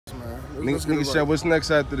Nigga, right. What's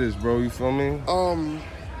next after this, bro? You feel me?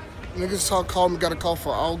 Niggas called me, got a call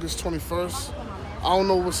for August 21st. I don't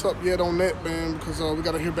know what's up yet on that, man, because we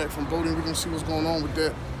got to hear back from voting. We're going to see what's going on with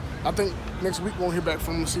that. I think next week we'll hear back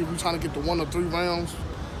from him and see if we're trying to get to 1 or 3 rounds.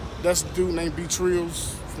 That's a dude named B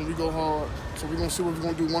Trills from We Go Hard. So we're going to see what we're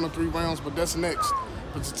going to do 1 or 3 rounds, but that's next.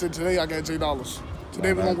 But today I got Dollaz.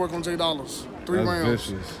 Today we're going to work on Dollaz. 3 rounds.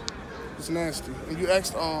 Vicious. It's nasty. And you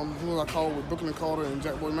asked who I called with Brooklyn Carter and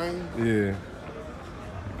Jack Boy Maine? Yeah.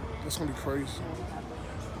 That's going to be crazy.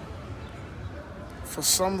 For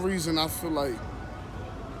some reason, I feel like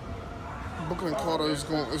Brooklyn Carter is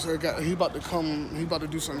he about to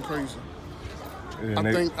do something crazy. Yeah,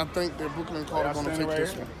 I think that Brooklyn Carter gonna take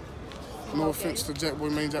this one. No offense to Jack Boy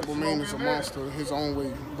Maine. Jack Boy Maine is a monster in his own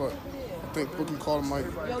way, but I think Brooklyn Carter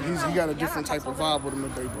he got a different type of vibe with him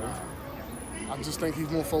today, bro. I just think he's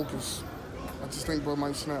more focused. I just think bro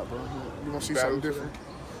might snap, bro. You're gonna see something different.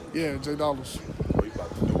 Yeah, Dollaz. What you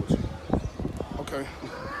about to do with you? Okay.